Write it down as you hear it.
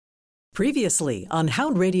Previously on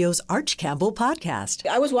Hound Radio's Arch Campbell podcast.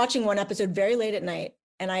 I was watching one episode very late at night,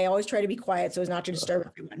 and I always try to be quiet so as not to disturb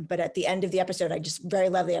everyone. But at the end of the episode, I just very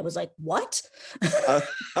loudly, I was like, what?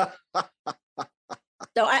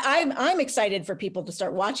 So I'm excited for people to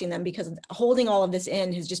start watching them because holding all of this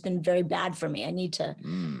in has just been very bad for me. I need to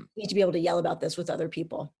be able to yell about this with other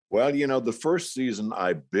people. Well, you know, the first season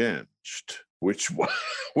I binged, which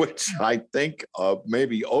I think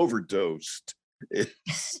maybe overdosed.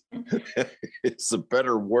 It's a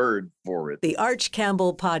better word for it. The Arch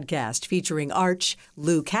Campbell podcast featuring Arch,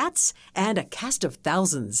 Lou Katz, and a cast of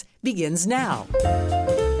thousands begins now.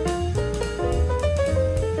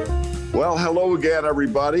 Well, hello again,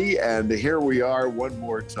 everybody. And here we are one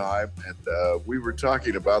more time. And we were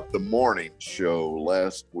talking about the morning show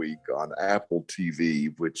last week on Apple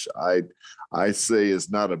TV, which I say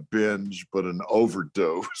is not a binge, but an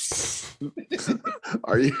overdose.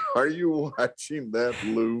 Are you watching that,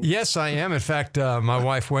 Lou? Yes, I am. In fact, my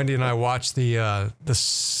wife Wendy and I watched the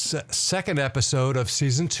second episode of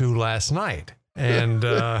season 2 last night. And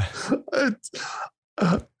what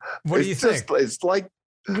do you think?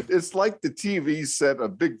 It's like the TV set, a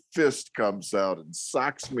big fist comes out and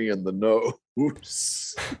socks me in the nose.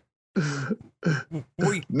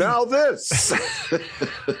 Now this.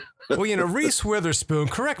 Well, you know, Reese Witherspoon,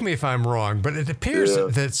 correct me if I'm wrong, but it appears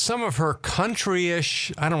that some of her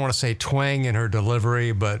country-ish, I don't want to say twang in her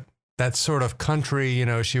delivery, but that sort of country, you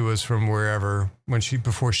know, she was from wherever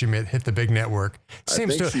before she hit the big network.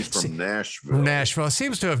 She's from Nashville. Nashville. It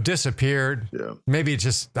seems to have disappeared. Yeah. Maybe it's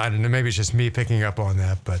just me picking up on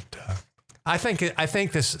that, but I think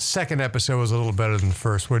this second episode was a little better than the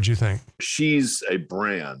first. What did you think? She's a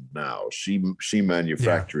brand now. She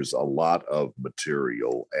manufactures a lot of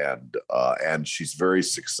material and she's very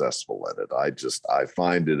successful at it. I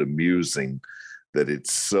find it amusing that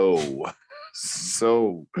it's so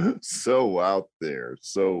out there,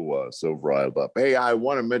 so riled up. Hey, I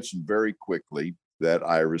want to mention very quickly that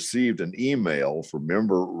I received an email from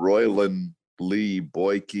member Royland Lee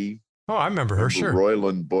Boyke. Oh, I remember her, sure.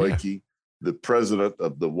 Royland Boyke, the president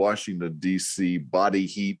of the Washington, D.C. Body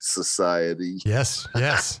Heat Society. Yes,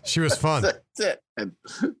 she was fun. That's it. And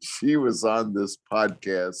she was on this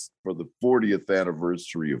podcast for the 40th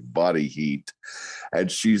anniversary of Body Heat.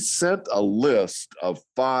 And she sent a list of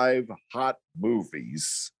 5 hot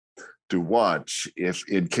movies to watch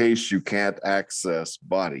in case you can't access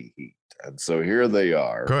Body Heat. And so here they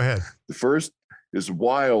are. Go ahead. The first is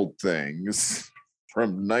Wild Things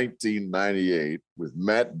from 1998 with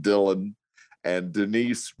Matt Dillon and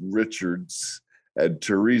Denise Richards and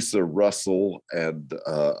Teresa Russell and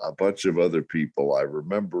a bunch of other people. I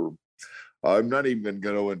remember, I'm not even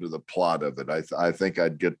going to go into the plot of it. I think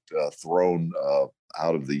I'd get thrown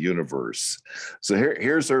out of the universe. So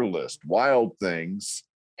here's her list. Wild Things,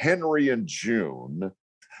 Henry and June,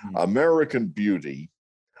 American Beauty,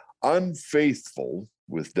 Unfaithful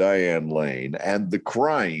with Diane Lane, and The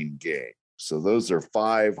Crying Game. So those are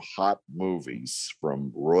 5 hot movies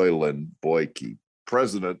from Royland Boyke,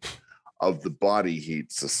 president of the Body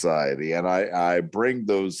Heat Society. And I bring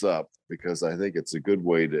those up because I think it's a good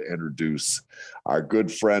way to introduce our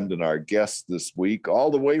good friend and our guest this week,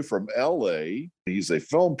 all the way from LA. He's a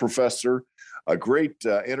film professor, a great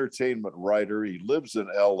entertainment writer. He lives in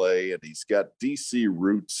LA and he's got DC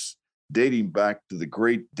roots dating back to the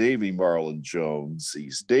great Davy Marlon Jones.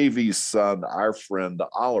 He's Davy's son, our friend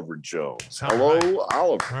Oliver Jones. Hello,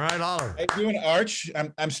 Oliver. All right, Oliver. How you doing, Arch?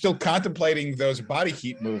 I'm still contemplating those Body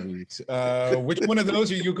Heat movies. Which one of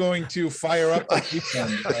those are you going to fire up this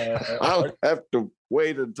weekend? I'll have to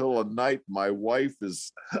wait until a night my wife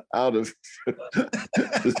is out with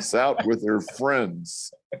her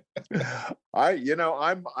friends.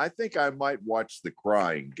 I think I might watch The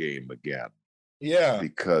Crying Game again. Yeah,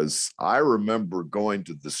 because I remember going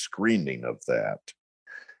to the screening of that,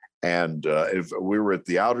 and if we were at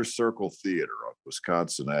the Outer Circle Theater on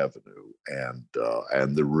Wisconsin Avenue, and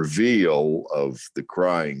the reveal of The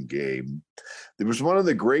Crying Game. It was one of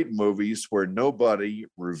the great movies where nobody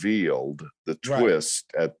revealed the twist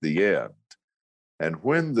at the end, and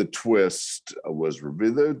when the twist was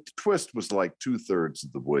revealed, the twist was like 2/3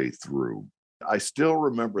 of the way through. I still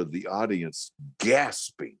remember the audience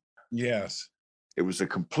gasping. Yes. It was a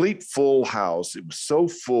complete full house. It was so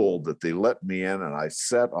full that they let me in, and I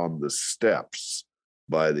sat on the steps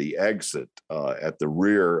by the exit at the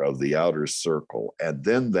rear of the Outer Circle. And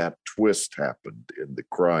then that twist happened in The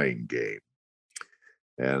Crying Game.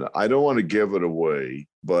 And I don't want to give it away,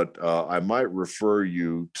 but I might refer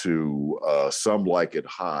you to Some Like It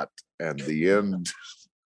Hot and the end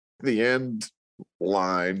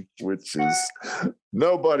line, which is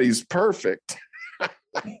nobody's perfect.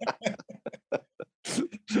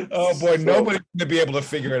 Oh boy, nobody's going to be able to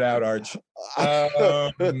figure it out, Arch.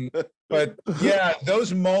 But yeah,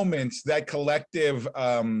 those moments, that collective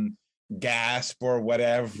gasp or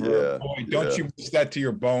whatever, boy, don't you miss that to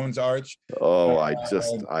your bones, Arch? Oh, I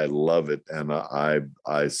love it, and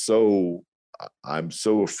I'm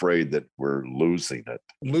so afraid that we're losing it.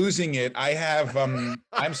 I have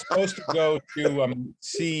I'm supposed to go to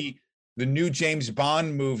see the new James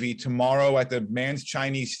Bond movie tomorrow at the Man's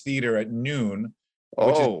Chinese Theater at noon,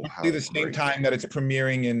 which is the same time that it's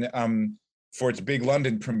premiering in for its big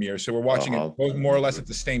London premiere. So we're watching it both more or less at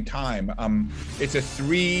the same time. It's a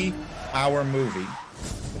 3-hour movie.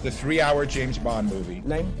 It's a 3-hour James Bond movie.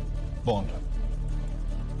 Name? Bond.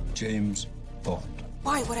 James Bond.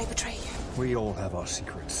 Why would I betray you? We all have our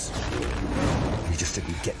secrets. You just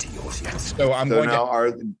didn't get to yours yet. So I'm going now,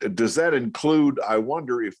 does that include, I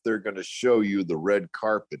wonder if they're going to show you the red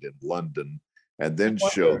carpet in London and then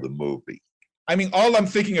show the movie. I mean, all I'm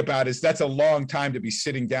thinking about is that's a long time to be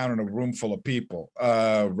sitting down in a room full of people,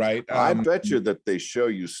 right? I bet you that they show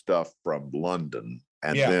you stuff from London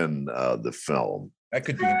and then the film. That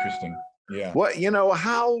could be interesting. Yeah. Well,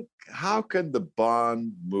 how can the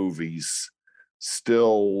Bond movies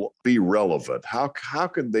still be relevant? How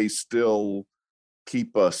can they still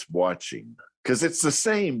keep us watching? Because it's the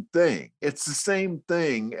same thing. It's the same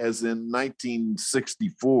thing as in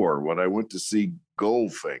 1964 when I went to see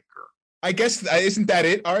Goldfinger. I guess, isn't that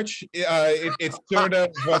it, Arch? It's sort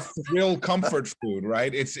of a thrill comfort food,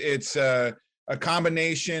 right? It's a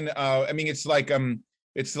combination of, I mean, it's like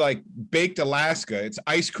baked Alaska. It's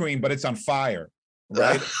ice cream, but it's on fire,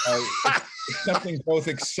 right? It's something both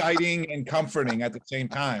exciting and comforting at the same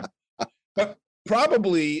time. But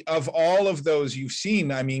probably of all of those you've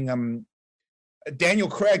seen, I mean, Daniel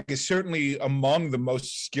Craig is certainly among the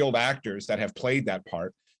most skilled actors that have played that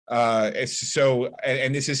part. And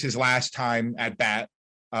this is his last time at bat.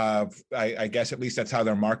 I guess at least that's how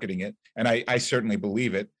they're marketing it, and I certainly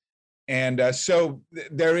believe it. And so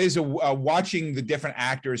there is watching the different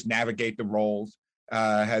actors navigate the roles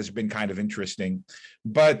has been kind of interesting,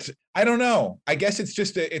 but I don't know. I guess it's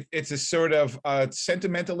just it's a sort of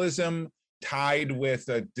sentimentalism tied with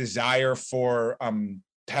a desire for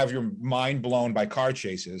to have your mind blown by car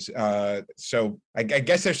chases. So I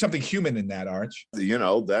guess there's something human in that, Arch.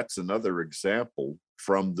 That's another example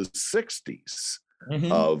from the 60s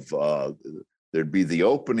of there'd be the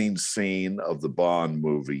opening scene of the Bond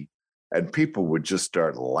movie, and people would just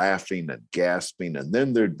start laughing and gasping, and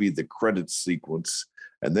then there'd be the credit sequence,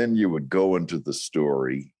 and then you would go into the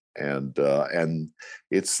story, and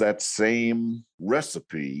it's that same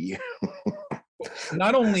recipe.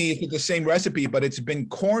 Not only is it the same recipe, but it's been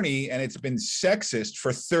corny and it's been sexist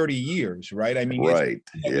for 30 years, right? I mean, right?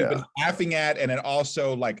 We've been laughing at, and then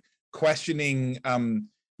also like questioning,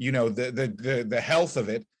 the health of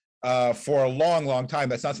it for a long, long time.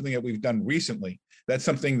 That's not something that we've done recently. That's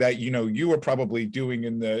something that you were probably doing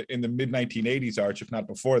in the mid 1980s, Arch, if not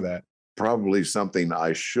before that. Probably something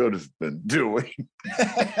I should have been doing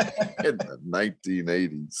in the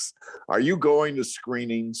 1980s. Are you going to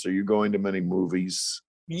screenings? Are you going to many movies?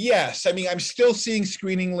 Yes. I mean, I'm still seeing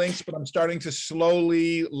screening links, but I'm starting to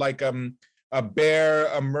slowly, like a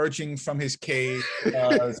bear emerging from his cave,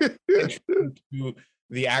 into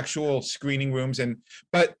the actual screening rooms.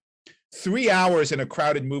 But 3 hours in a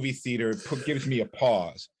crowded movie theater gives me a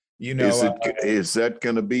pause. Is that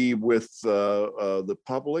going to be with the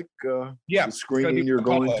public? Yeah, the screening you're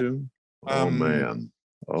going to. Oh man!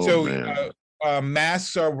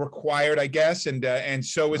 Masks are required, I guess, and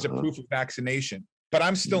so is a proof of vaccination. But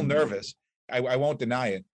I'm still nervous. I won't deny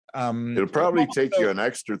it. It'll probably take you an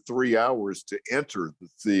extra 3 hours to enter the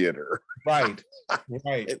theater. Right.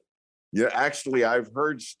 Yeah, actually, I've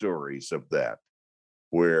heard stories of that,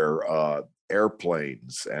 where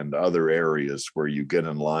airplanes and other areas where you get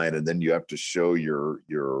in line and then you have to show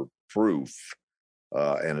your proof,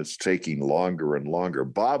 and it's taking longer and longer.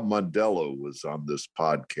 Bob Mondello was on this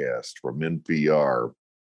podcast from NPR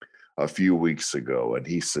a few weeks ago, and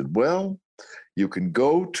he said, well, you can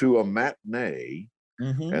go to a matinee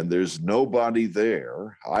and there's nobody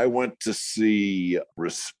there. I went to see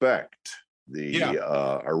Respect, the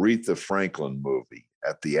Aretha Franklin movie,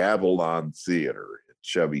 at the Avalon Theater in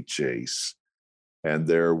Chevy Chase. And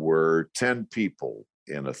there were 10 people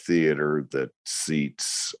in a theater that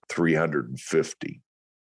seats 350.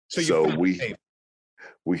 So I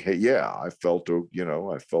felt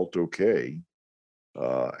okay.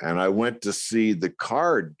 And I went to see the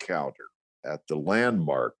card counter at the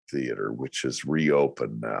Landmark Theater, which is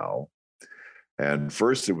reopened now. And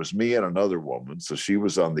first it was me and another woman. So she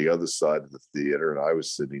was on the other side of the theater and I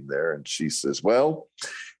was sitting there, and she says, well,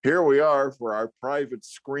 here we are for our private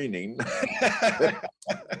screening.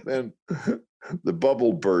 Then the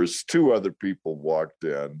bubble burst. 2 other people walked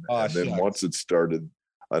in. And then once it started,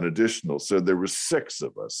 an additional. So there were 6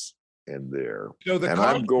 of us in there. So the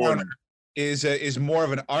I'm going is more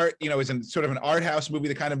of an art, is a sort of an art house movie,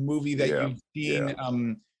 the kind of movie that you've seen,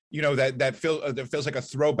 that feels like a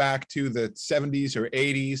throwback to the 70s or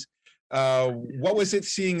 80s. What was it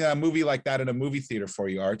seeing a movie like that in a movie theater for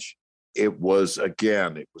you, Arch? It was a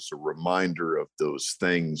reminder of those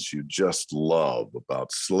things you just love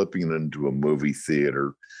about slipping into a movie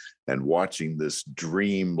theater and watching this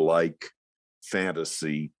dream-like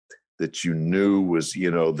fantasy that you knew was,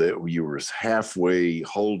 that you were halfway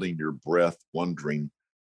holding your breath, wondering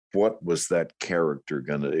what was that character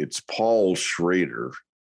gonna. It's Paul Schrader,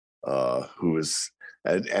 who is,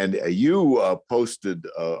 and you posted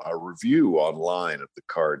a review online of The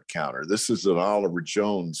Card Counter. This is an Oliver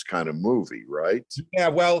Jones kind of movie, right? Yeah,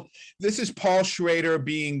 well, this is Paul Schrader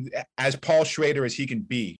being as Paul Schrader as he can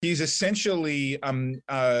be. He's essentially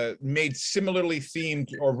made similarly themed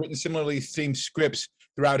or written similarly themed scripts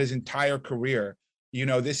throughout his entire career.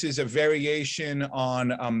 This is a variation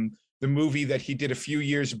on the movie that he did a few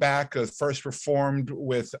years back, First Reformed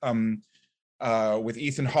with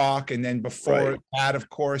Ethan Hawke, and then before that, of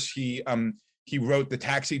course, he wrote The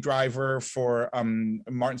Taxi Driver for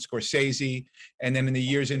Martin Scorsese, and then in the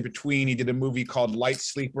years in between, he did a movie called Light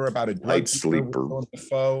Sleeper about a Light Sleeper,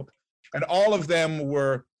 and all of them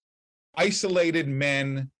were isolated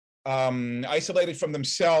men, isolated from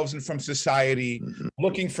themselves and from society,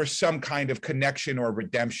 looking for some kind of connection or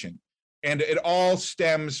redemption. And it all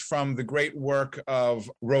stems from the great work of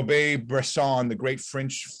Robert Bresson, the great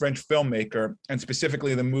French filmmaker, and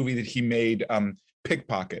specifically the movie that he made,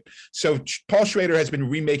 Pickpocket. So Paul Schrader has been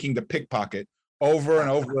remaking The Pickpocket over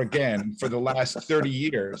and over again for the last 30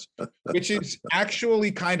 years, which is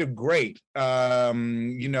actually kind of great.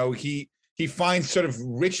 He finds sort of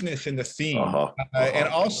richness in the theme, and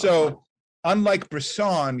also, unlike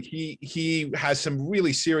Bresson, he has some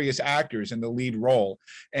really serious actors in the lead role.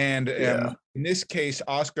 And in this case,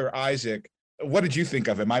 Oscar Isaac, what did you think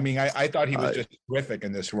of him? I mean, I thought he was just terrific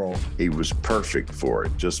in this role. He was perfect for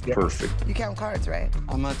it, just perfect. You count cards, right?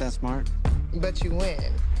 I'm not that smart. But you win.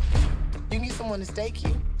 You need someone to stake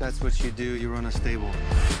you. That's what you do. You run a stable.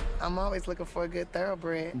 I'm always looking for a good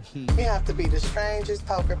thoroughbred. You have to be the strangest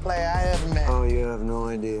poker player I ever met. Oh, you have no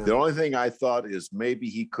idea. The only thing I thought is maybe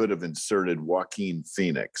he could have inserted Joaquin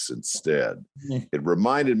Phoenix instead. It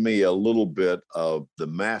reminded me a little bit of The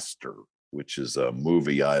Master, which is a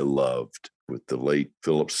movie I loved with the late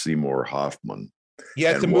Philip Seymour Hoffman.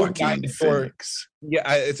 Yeah, it's a movie I adore. Phoenix.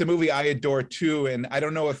 Yeah, it's a movie I adore too. And I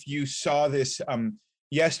don't know if you saw this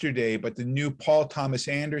yesterday, but the new Paul Thomas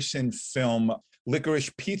Anderson film,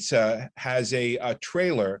 Licorice Pizza, has a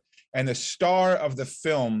trailer, and the star of the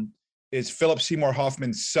film is Philip Seymour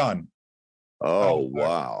Hoffman's son. Oh,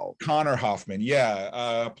 wow. Connor Hoffman,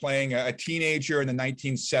 playing a teenager in the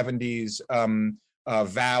 1970s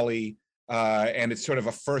Valley, and it's sort of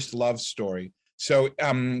a first love story. So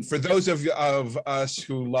for those of us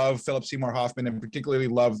who love Philip Seymour Hoffman and particularly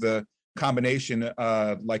love the combination,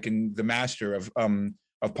 like in The Master,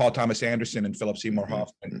 of Paul Thomas Anderson and Philip Seymour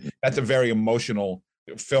Hoffman, that's a very emotional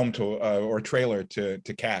film or trailer to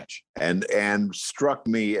catch. And struck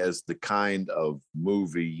me as the kind of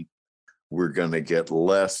movie we're going to get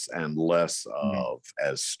less and less of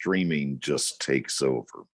as streaming just takes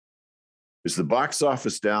over. Is the box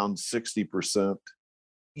office down 60%?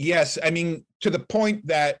 Yes, I mean, to the point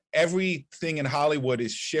that everything in Hollywood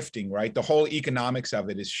is shifting, right? The whole economics of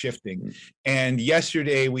it is shifting. And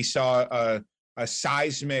yesterday we saw a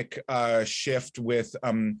seismic shift with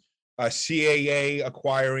CAA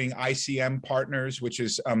acquiring ICM Partners, which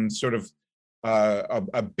is sort of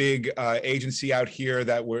a big agency out here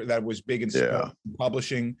that was big in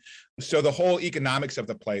publishing. So the whole economics of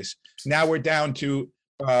the place. Now we're down to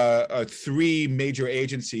 3 major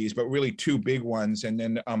agencies, but really 2 big ones, and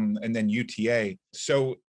then UTA.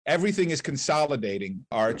 So everything is consolidating,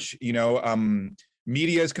 Arch.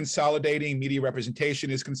 Media is consolidating, media representation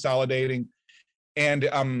is consolidating. And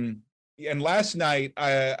last night,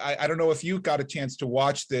 I don't know if you got a chance to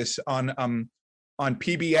watch this on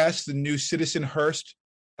PBS, the new Citizen Hearst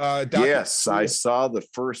documentary. Yes, I saw the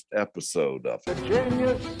first episode of it. The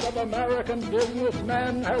genius of American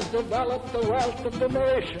businessmen has developed the wealth of the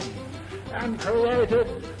nation and created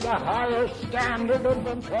the highest standard of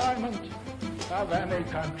employment of any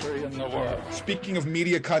country in the world. Speaking of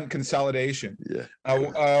media consolidation,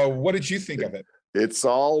 what did you think of it? It's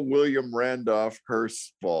all William Randolph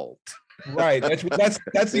Hearst's fault. Right.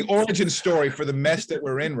 That's the origin story for the mess that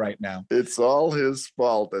we're in right now. It's all his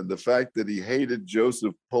fault, and the fact that he hated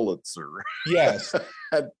Joseph Pulitzer. Yes.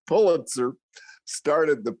 And Pulitzer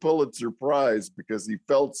started the Pulitzer Prize because he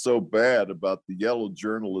felt so bad about the yellow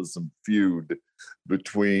journalism feud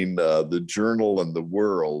between the Journal and the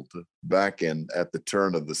World back at the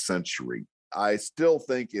turn of the century. I still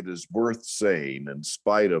think it is worth saying, in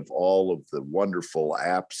spite of all of the wonderful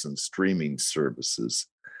apps and streaming services,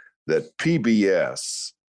 that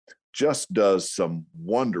PBS just does some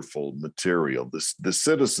wonderful material. The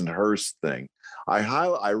Citizen Hearst thing,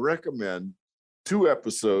 I recommend 2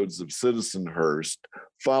 episodes of Citizen Hearst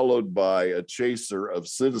followed by a chaser of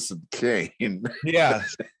Citizen Kane. Yeah.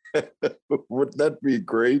 Wouldn't that be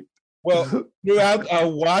great? Well, throughout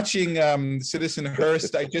watching Citizen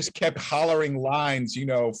Hearst, I just kept hollering lines,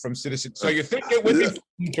 from Citizen. So you think it would be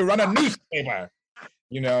fun to run a newspaper?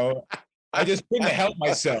 I just couldn't help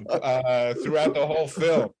myself throughout the whole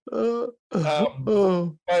film.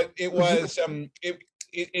 But it was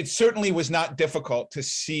it certainly was not difficult to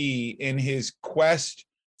see in his quest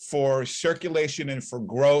for circulation and for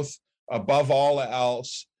growth above all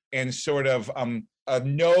else, and sort of a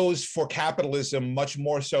nose for capitalism much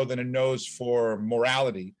more so than a nose for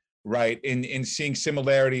morality, right? In seeing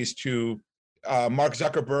similarities to Mark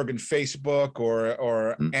Zuckerberg and Facebook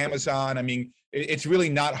or Amazon. I mean, it's really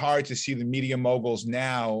not hard to see the media moguls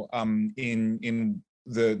now in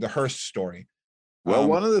the Hearst story. Well,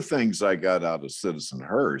 one of the things I got out of Citizen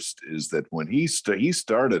Hearst is that when he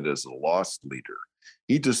started as a lost leader,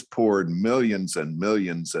 he just poured millions and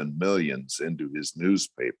millions and millions into his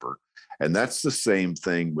newspaper. And that's the same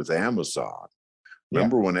thing with Amazon.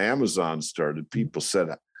 Remember when Amazon started, people said,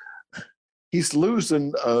 he's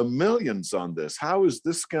losing millions on this. How is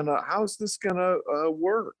this gonna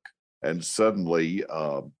work? And suddenly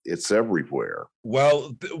it's everywhere.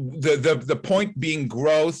 Well, the point being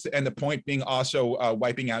growth, and the point being also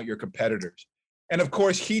wiping out your competitors. And of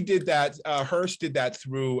course, he did that. Hearst did that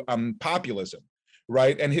through populism,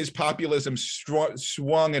 right? And his populism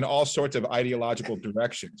swung in all sorts of ideological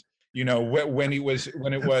directions. When it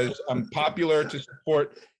was popular to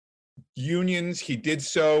support unions, he did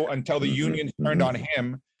so until the unions turned on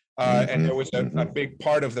him. And there was a big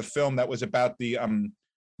part of the film that was about the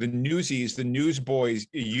Newsies, the Newsboys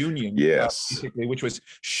Union, basically, which was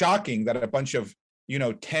shocking that a bunch of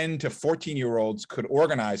 10 to 14-year-olds could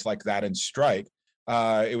organize like that and strike.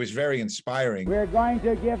 It was very inspiring. We're going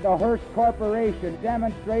to give the Hearst Corporation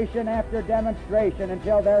demonstration after demonstration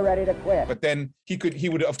until they're ready to quit. But then he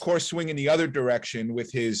would of course swing in the other direction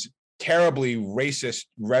with his terribly racist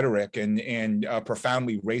rhetoric and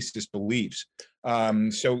profoundly racist beliefs.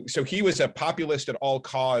 So he was a populist at all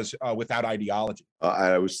cause without ideology.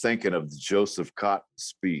 I was thinking of the Joseph Cotton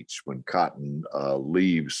speech when Cotton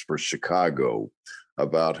leaves for Chicago,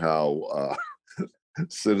 about how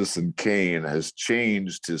Citizen Kane has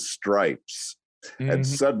changed his stripes, and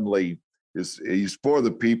suddenly he's for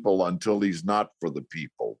the people until he's not for the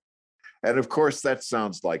people. And of course, that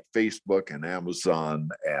sounds like Facebook and Amazon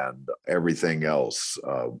and everything else.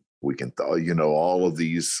 We can, all of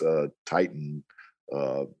these Titan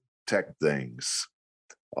tech things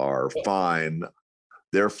are fine.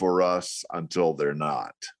 They're for us until they're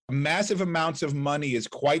not. Massive amounts of money is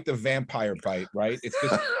quite the vampire bite, right? It's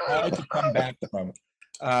just hard to come back from.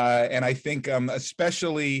 And I think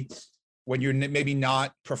especially when you're maybe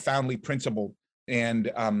not profoundly principled,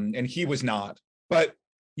 and he was not. But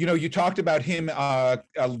you talked about him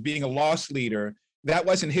being a lost leader. That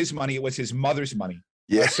wasn't his money; it was his mother's money.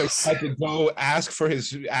 Yes. So he had to go ask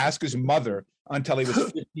his mother until he was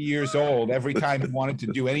 50 years old every time he wanted to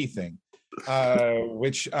do anything,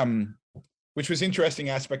 which was interesting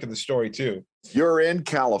aspect of the story too. You're in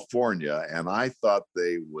California, and I thought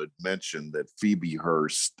they would mention that Phoebe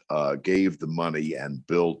Hearst gave the money and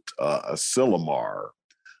built a Silomar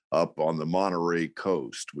up on the Monterey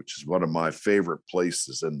coast, which is one of my favorite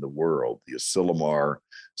places in the world, the Silomar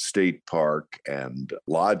State Park and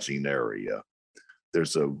lodging area.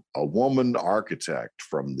 There's a woman architect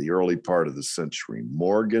from the early part of the century,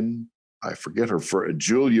 Morgan, I forget her,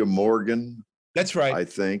 Julia Morgan. That's right. I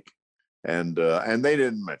think. And they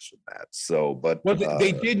didn't mention that. So, but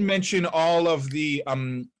they did mention all of the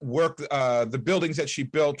work, the buildings that she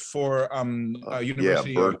built for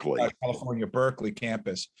University of California, Berkeley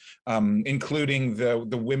campus, including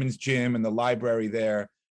the women's gym and the library there.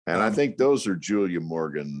 And I think those are Julia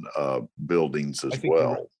Morgan buildings as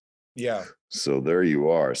well. Yeah. So there you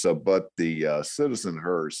are. So, but the Citizen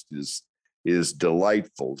Hearst is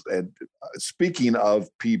delightful. And speaking of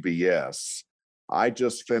PBS, I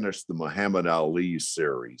just finished the Muhammad Ali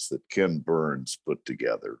series that Ken Burns put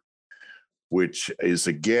together, which is,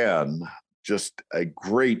 again, just a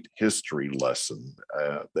great history lesson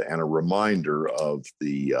and a reminder of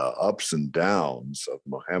the ups and downs of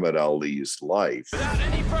Muhammad Ali's life. Without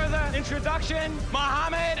any further introduction,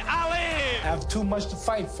 Muhammad Ali. I have too much to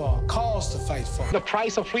fight for, cause to fight for. The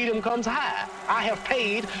price of freedom comes high. I have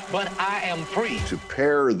paid, but I am free. To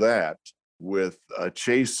pair that with a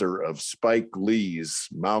chaser of Spike Lee's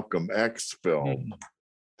Malcolm X film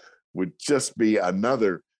would just be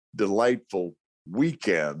another delightful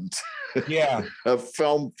weekend. Yeah. A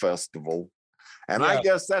film festival. And I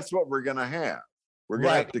guess that's what we're going to have. We're going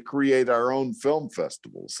to have to create our own film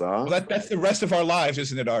festivals, huh? Well, that's the rest of our lives,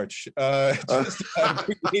 isn't it, Arch?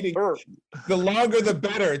 Creating, the longer, the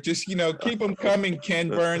better. Just, keep them coming, Ken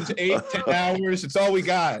Burns. 8-10 hours. It's all we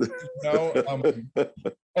got.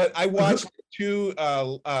 But I watched two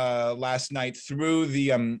last night through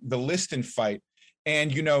the Liston fight. And,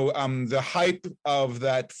 the hype of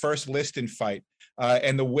that first Liston fight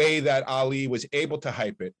and the way that Ali was able to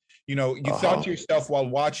hype it. You thought to yourself while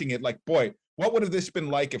watching it, like, boy, what would have this been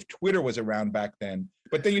like if Twitter was around back then?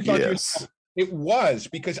 But then you thought to yourself, it was,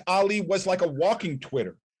 because Ali was like a walking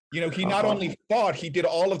Twitter. He not only thought, he did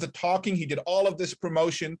all of the talking, he did all of this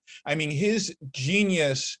promotion. I mean, his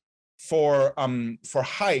genius for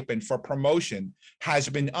hype and for promotion has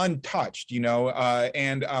been untouched,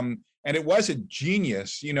 and it was a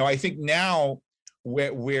genius. I think now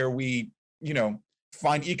where we,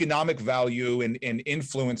 find economic value in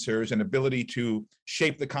influencers and ability to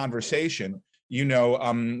shape the conversation,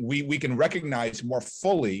 we can recognize more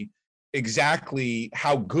fully exactly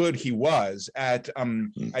how good he was at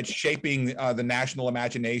shaping the national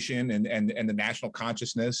imagination and the national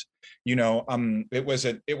consciousness. It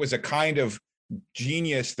was a kind of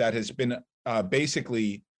genius that has been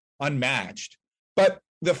basically unmatched. But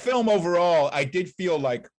the film overall, I did feel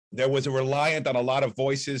like there was a reliant on a lot of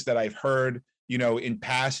voices that I've heard, in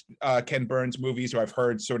past Ken Burns movies, or I've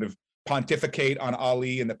heard sort of pontificate on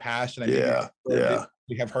Ali in the past. And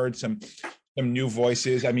we have heard some new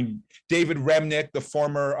voices. I mean, David Remnick, the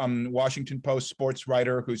former Washington Post sports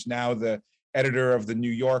writer, who's now the editor of the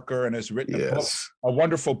New Yorker and has written a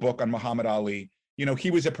wonderful book on Muhammad Ali. He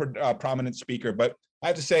was a prominent speaker, but I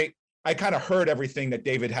have to say, I kind of heard everything that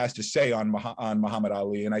David has to say on Muhammad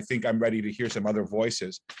Ali, and I think I'm ready to hear some other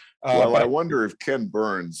voices. But I wonder if Ken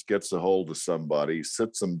Burns gets a hold of somebody,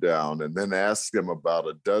 sits them down, and then asks them about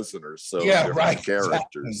a dozen or so different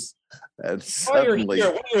characters. Exactly. And suddenly,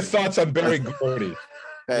 what are your thoughts on Barry Gordy?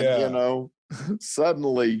 And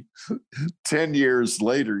suddenly, 10 years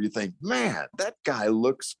later, you think, man, that guy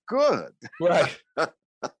looks good. Right.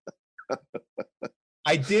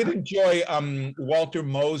 I did enjoy Walter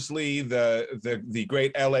Mosley, the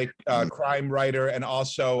great LA crime writer, and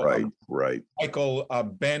also Michael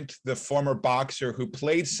Bent, the former boxer who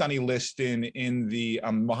played Sonny Liston in the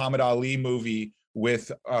Muhammad Ali movie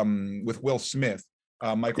with Will Smith.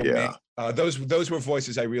 Michael Mann. Those were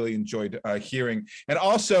voices I really enjoyed hearing. And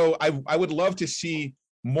also, I would love to see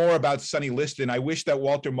more about Sonny Liston. I wish that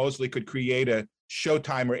Walter Mosley could create a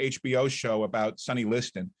Showtime or HBO show about Sonny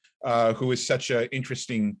Liston. Who is such an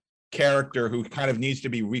interesting character who kind of needs to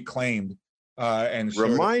be reclaimed. And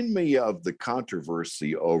remind me of the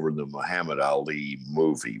controversy over the Muhammad Ali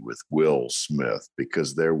movie with Will Smith,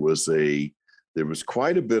 because there was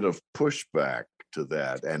quite a bit of pushback to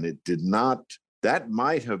that, and it did not. That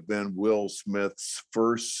might have been Will Smith's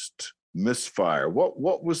first misfire.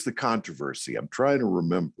 What was the controversy? I'm trying to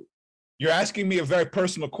remember. You're asking me a very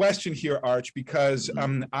personal question here, Arch, because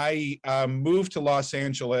I moved to Los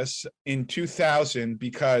Angeles in 2000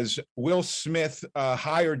 because Will Smith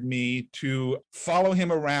hired me to follow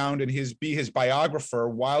him around and be his biographer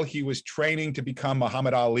while he was training to become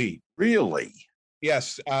Muhammad Ali. Really?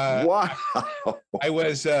 Yes. Wow. I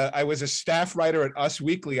was a staff writer at Us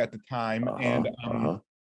Weekly at the time,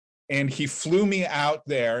 and he flew me out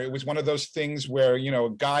there. It was one of those things where, a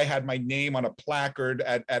guy had my name on a placard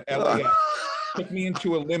at LAX, took me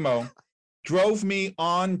into a limo, drove me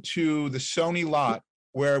onto the Sony lot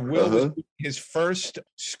where Will was doing his first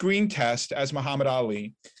screen test as Muhammad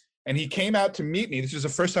Ali. And he came out to meet me. This was the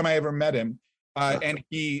first time I ever met him. And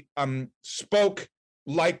he spoke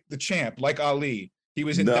like the champ, like Ali. He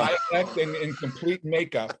was in dialect and in complete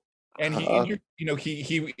makeup. And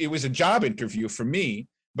it was a job interview for me,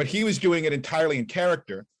 but he was doing it entirely in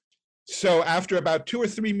character. So after about 2 or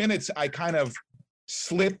 3 minutes, I kind of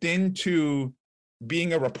slipped into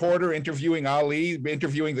being a reporter, interviewing Ali,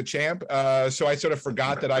 interviewing the champ. So I sort of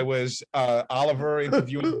forgot that I was Oliver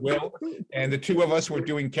interviewing Will, and the two of us were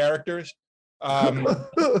doing characters.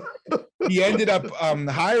 He ended up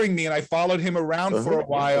hiring me, and I followed him around for a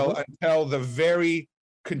while until the very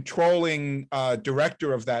controlling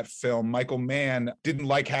director of that film, Michael Mann, didn't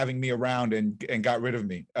like having me around and got rid of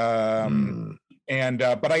me. But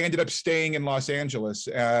I ended up staying in Los Angeles,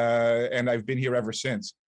 and I've been here ever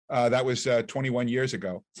since. That was 21 years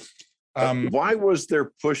ago. Why was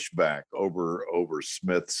there pushback over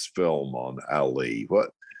Smith's film on Ali?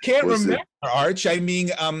 What can't remember, Arch. I mean,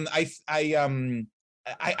 I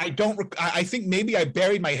don't. I think maybe I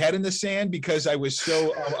buried my head in the sand because I was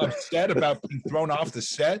so upset about being thrown off the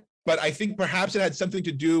set. But I think perhaps it had something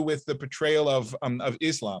to do with the portrayal of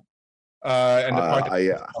Islam and the part that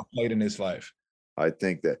Islam played in his life. I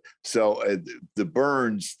think that so. The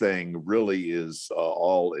Burns thing really is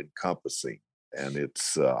all encompassing, and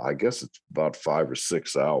it's I guess it's about 5 or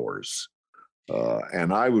 6 hours.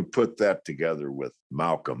 And I would put that together with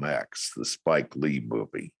Malcolm X, the Spike Lee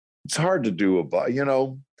movie. It's hard to do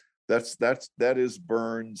that is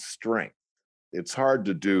Burns' strength. It's hard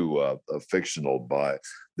to do a fictional by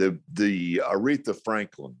the Aretha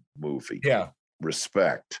Franklin movie. Yeah,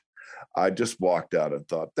 Respect. I just walked out and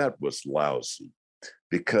thought that was lousy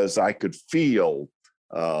because I could feel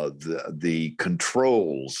the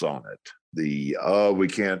controls on it. We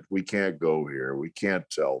can't go here. We can't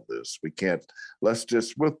tell this. We can't. We'll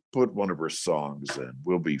put one of her songs in.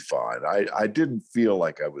 We'll be fine. I didn't feel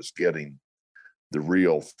like I was getting the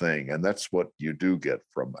real thing, and that's what you do get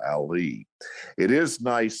from Ali. It is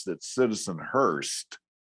nice that Citizen Hearst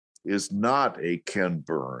is not a Ken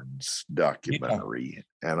Burns documentary,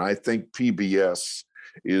 and I think PBS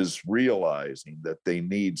is realizing that they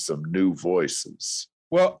need some new voices.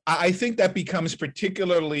 Well, I think that becomes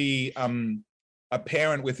particularly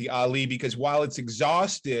apparent with the Ali because while it's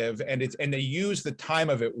exhaustive and they use the time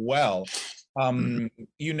of it well,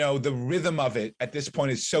 the rhythm of it at this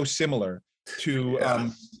point is so similar to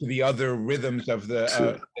the other rhythms of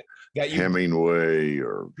the Hemingway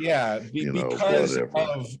or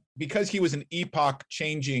because he was an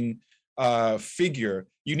epoch-changing figure.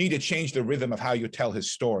 You need to change the rhythm of how you tell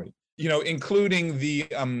his story. Including the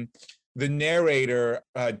narrator,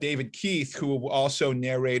 David Keith, who also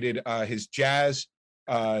narrated his jazz.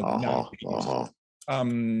 It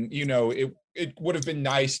would have been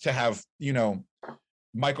nice to have,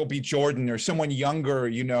 Michael B. Jordan or someone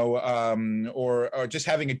younger, or just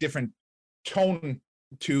having a different tone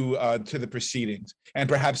to the proceedings, and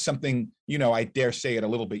perhaps something, I dare say it, a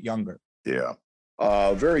little bit younger. Yeah.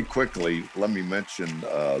 Very quickly, let me mention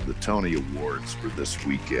the Tony Awards for this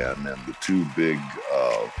weekend, and the two big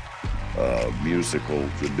musical.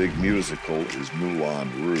 The big musical is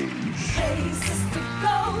Moulin Rouge. Hey, sister,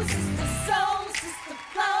 go, sister, soul, sister,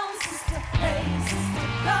 flow, sister, hey, sister,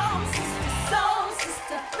 go, sister, soul,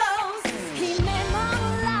 sister, flows. He made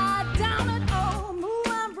mama lie down at old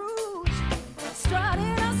Moulin Rouge,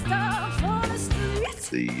 strutting a stuff on the streets.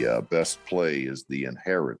 The best play is The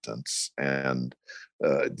Inheritance, and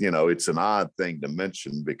it's an odd thing to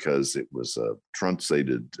mention because it was a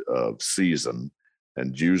truncated season.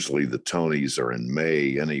 And usually the Tonys are in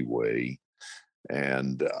May anyway.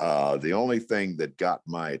 And the only thing that got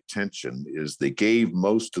my attention is they gave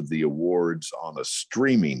most of the awards on a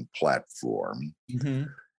streaming platform. Mm-hmm.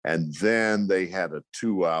 And then they had a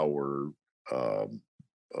 2-hour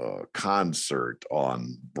concert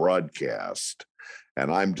on broadcast. And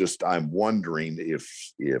I'm wondering if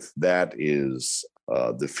that is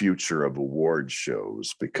the future of award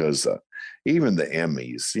shows, because even the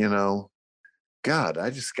Emmys, God, I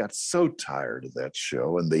just got so tired of that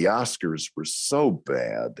show, and the Oscars were so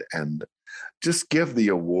bad. And just give the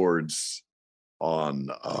awards on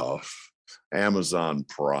Amazon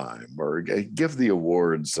Prime, or give the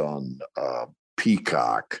awards on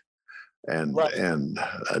Peacock, and right. and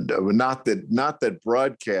not that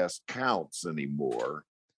broadcast counts anymore.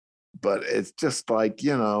 But it's just like,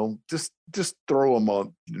 just throw them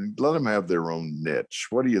on, let them have their own niche.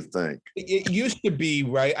 What do you think? It used to be,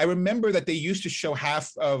 right? I remember that they used to show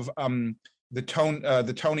half of the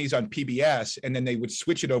Tonys on PBS, and then they would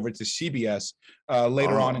switch it over to CBS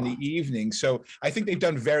later on in the evening. So I think they've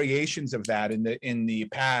done variations of that in the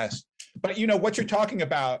past. But what you're talking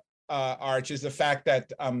about, Arch, is the fact that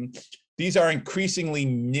these are increasingly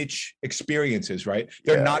niche experiences, right?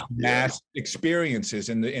 They're not mass experiences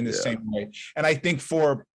in the same way. And I think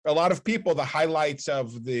for a lot of people, the highlights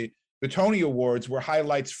of the Tony Awards were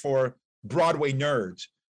highlights for Broadway nerds.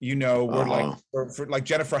 Were for like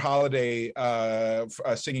Jennifer Holliday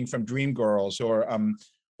singing from Dreamgirls,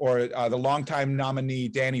 or the longtime nominee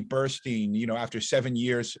Danny Burstein. After 7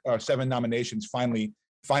 years, 7 nominations, finally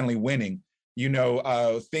winning.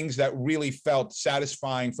 things that really felt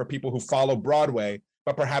satisfying for people who follow Broadway,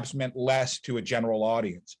 but perhaps meant less to a general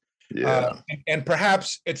audience. Yeah. And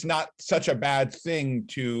perhaps it's not such a bad thing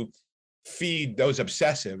to feed those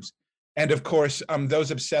obsessives. And of course,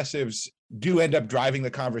 those obsessives do end up driving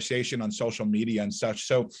the conversation on social media and such.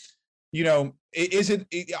 So,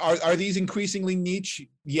 are these increasingly niche?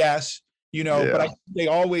 Yes, but I think they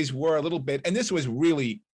always were a little bit. And this was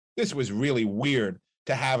really weird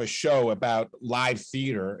to have a show about live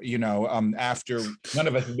theater, after none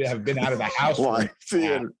of us have been out of the house. Live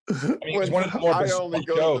theater. It's one of the more I only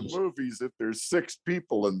go shows. to the movies if there's 6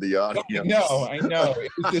 people in the audience. I know.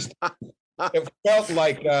 It was just, it felt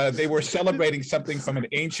like they were celebrating something from an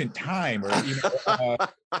ancient time,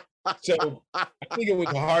 so I think it was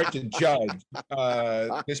hard to judge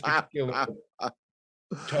this particular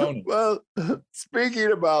tone. Well,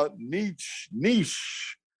 speaking about niche,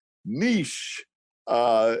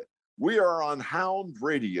 we are on Hound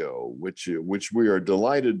Radio, which we are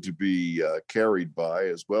delighted to be carried by,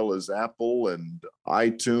 as well as Apple and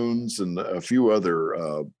iTunes and a few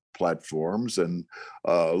other platforms. And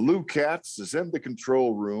Lou Katz is in the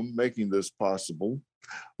control room making this possible.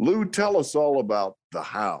 Lou, tell us all about the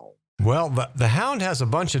Hound. Well, the Hound has a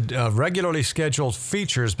bunch of regularly scheduled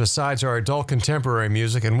features besides our adult contemporary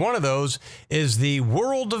music, and one of those is the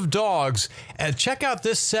World of Dogs. And check out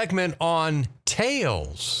this segment on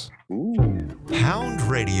Tales. Ooh. Hound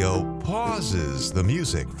Radio pauses the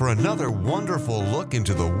music for another wonderful look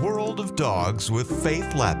into the world of dogs with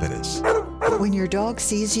Faith Lapidus. When your dog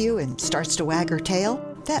sees you and starts to wag her tail,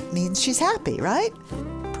 that means she's happy, right?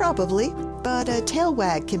 Probably, but a tail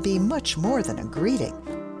wag can be much more than a greeting.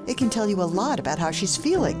 It can tell you a lot about how she's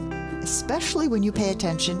feeling, especially when you pay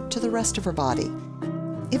attention to the rest of her body.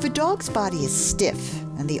 If a dog's body is stiff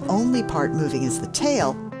and the only part moving is the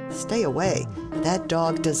tail, stay away. That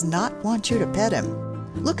dog does not want you to pet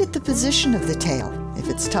him. Look at the position of the tail. If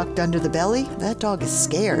it's tucked under the belly, that dog is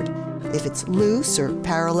scared. If it's loose or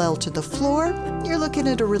parallel to the floor, you're looking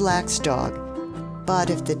at a relaxed dog. But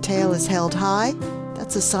if the tail is held high,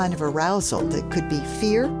 that's a sign of arousal that could be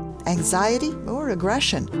fear, anxiety, or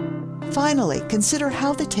aggression. Finally, consider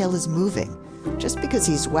how the tail is moving. Just because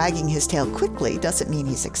he's wagging his tail quickly doesn't mean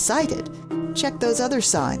he's excited. Check those other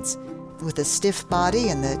signs. With a stiff body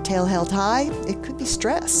and the tail held high, it could be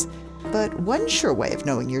stress. But one sure way of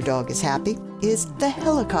knowing your dog is happy is the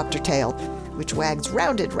helicopter tail, which wags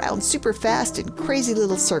round and round super fast in crazy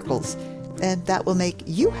little circles. And that will make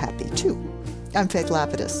you happy too. I'm Faith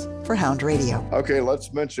Lapidus for Hound Radio. Okay,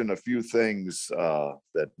 let's mention a few things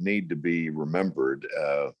that need to be remembered.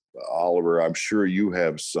 Oliver, I'm sure you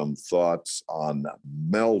have some thoughts on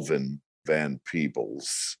Melvin Van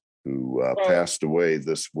Peebles, who passed away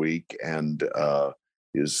this week and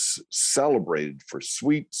is celebrated for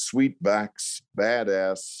Sweetback's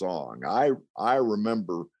badass song. I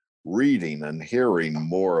remember reading and hearing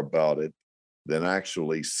more about it than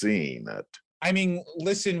actually seeing it. I mean,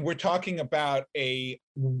 listen, we're talking about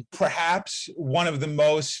perhaps one of the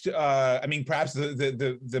most, perhaps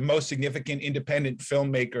the most significant independent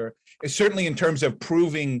filmmaker, certainly in terms of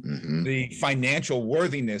proving the financial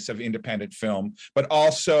worthiness of independent film, but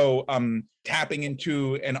also tapping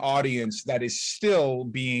into an audience that is still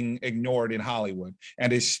being ignored in Hollywood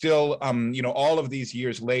and is still, all of these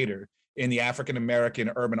years later in the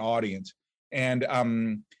African-American urban audience. And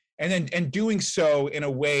doing so in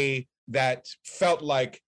a way that felt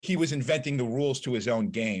like he was inventing the rules to his own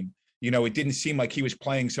game. It didn't seem like he was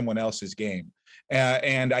playing someone else's game.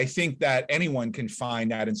 And I think that anyone can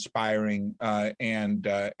find that inspiring and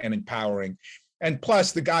empowering. And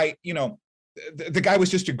plus, the guy, the guy was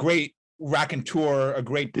just a great raconteur, a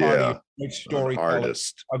great party, a great storyteller,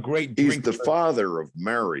 artist, a great He's drinker. the father of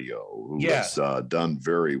Mario, who has done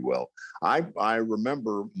very well. I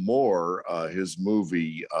remember more his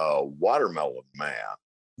movie Watermelon Man.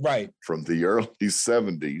 Right. From the early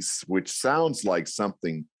 70s, which sounds like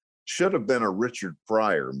something should have been a Richard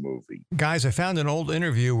Pryor movie. Guys, I found an old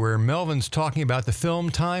interview where Melvin's talking about the film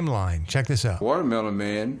timeline. Check this out. Watermelon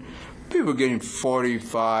Man, people getting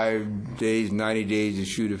 45 days, 90 days to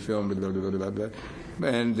shoot a film, blah, blah, blah, blah, blah.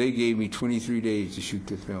 And they gave me 23 days to shoot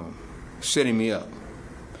the film, setting me up.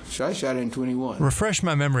 So I shot it in 21. Refresh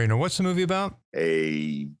my memory. Now, what's the movie about?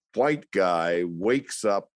 A white guy wakes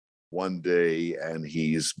up one day and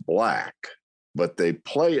he's black, but they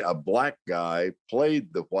play a black guy, played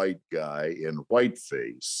the white guy in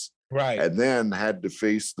whiteface, right, and then had to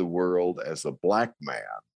face the world as a black man.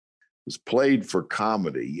 It was played for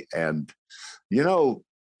comedy. And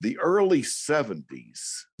the early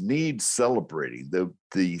 70s need celebrating.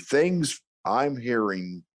 The things I'm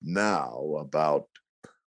hearing now about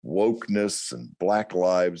wokeness and Black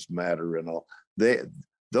Lives Matter and all.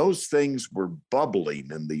 Those things were bubbling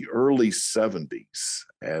in the early 70s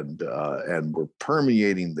and were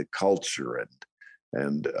permeating the culture,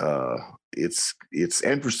 and it's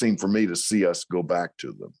interesting for me to see us go back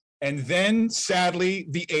to them. And then, sadly,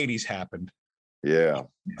 the 80s happened. Yeah.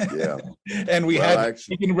 And we had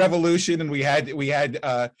the Cuban Revolution, and we had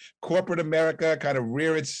corporate America kind of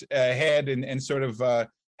rear its head and sort of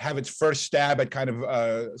have its first stab at kind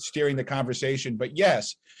of steering the conversation. But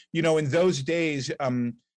yes, in those days,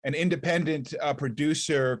 an independent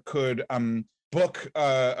producer could book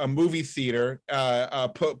a movie theater,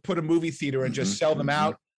 put a movie theater and just sell them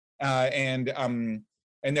out, and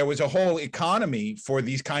there was a whole economy for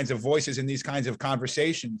these kinds of voices and these kinds of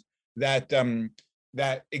conversations that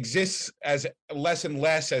exists as less and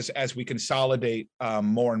less as we consolidate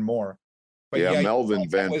more and more. But Melvin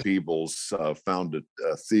Van Peebles founded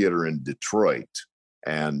a theater in Detroit,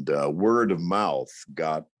 and word of mouth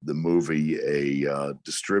got the movie a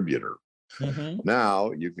distributor.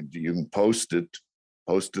 Now you can post it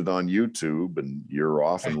on YouTube, and you're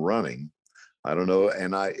off and running. I don't know,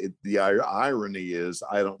 and the irony is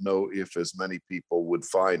I don't know if as many people would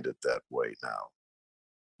find it that way now.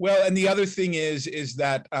 Well, and the other thing is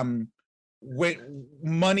that when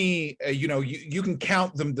money, you can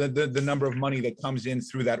count the number of money that comes in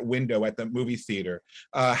through that window at the movie theater.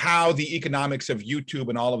 How the economics of YouTube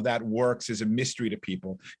and all of that works is a mystery to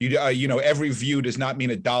people. Every view does not mean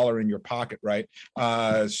 $1 in your pocket, right?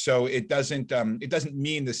 So it doesn't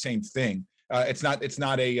mean the same thing. It's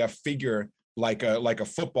not a figure like a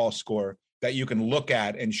football score that you can look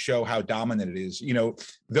at and show how dominant it is.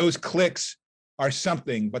 Those clicks are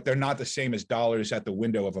something, but they're not the same as dollars at the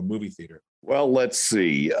window of a movie theater. Well, let's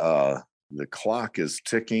see. The clock is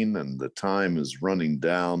ticking and the time is running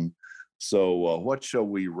down. So what shall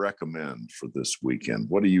we recommend for this weekend?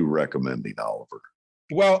 What are you recommending, Oliver?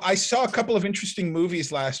 Well, I saw a couple of interesting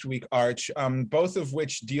movies last week, Arch, both of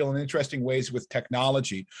which deal in interesting ways with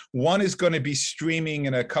technology. One is going to be streaming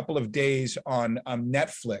in a couple of days on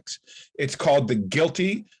Netflix. It's called The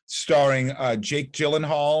Guilty, starring Jake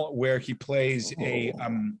Gyllenhaal, where he plays a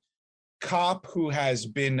cop who has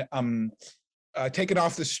been taken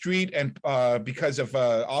off the street and because of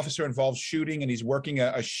officer-involved shooting, and he's working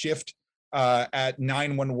a shift at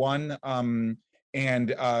 911.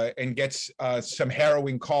 And gets some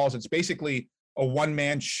harrowing calls. It's basically a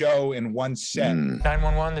one-man show in one set.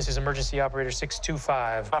 911, this is emergency operator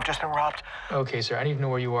 625. I've just been robbed. Okay, sir, I need to know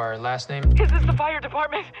where you are. Last name? Is this the fire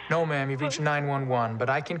department? No, ma'am, you've reached 911, but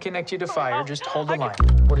I can connect you to fire. Just hold the line.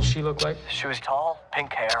 What does she look like? She was tall,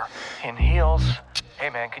 pink hair, in heels. Hey,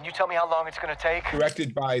 man, can you tell me how long it's going to take?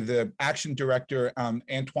 Directed by the action director,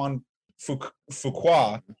 Antoine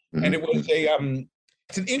Fuqua. And it was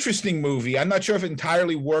it's an interesting movie. I'm not sure if it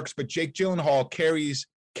entirely works, but Jake Gyllenhaal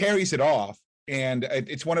carries it off. And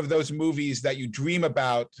it's one of those movies that you dream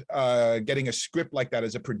about getting a script like that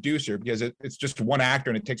as a producer, because it's just one actor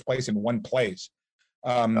and it takes place in one place.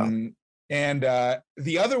 And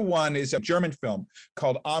the other one is a German film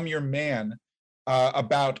called I'm Your Man,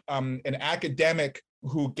 about an academic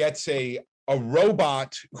who gets a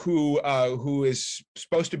robot who is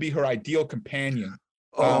supposed to be her ideal companion.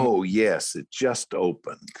 Yes, it just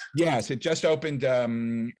opened. Yes, it just opened,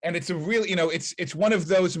 and it's a real, it's one of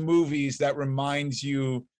those movies that reminds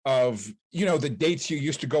you of, the dates you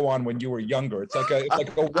used to go on when you were younger. It's like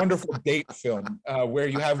a wonderful date film where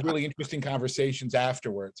you have really interesting conversations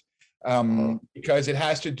afterwards, because it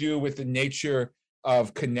has to do with the nature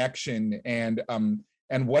of connection and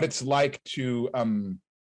what it's like to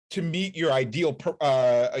meet your ideal,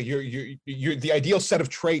 the ideal set of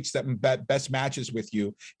traits that best matches with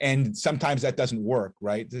you, and sometimes that doesn't work,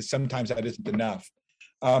 right? Sometimes that isn't enough.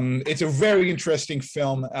 It's a very interesting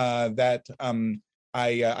film that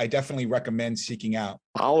I definitely recommend seeking out.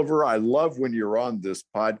 Oliver, I love when you're on this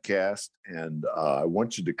podcast, and I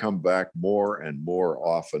want you to come back more and more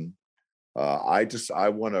often. I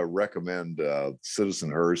want to recommend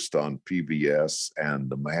Citizen Hearst on PBS and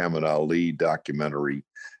the Muhammad Ali documentary.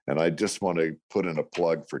 And I just want to put in a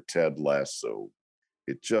plug for Ted Lasso.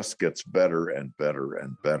 It just gets better and better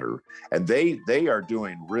and better. And they are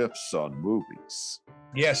doing riffs on movies.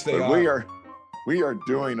 Yes, they are. We are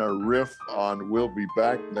doing a riff on We'll Be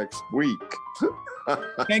Back next week.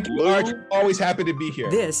 Thank you, Arch. Always happy to be here.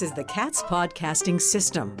 This is the Cats Podcasting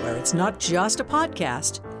System, where it's not just a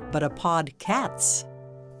podcast, but a podcats.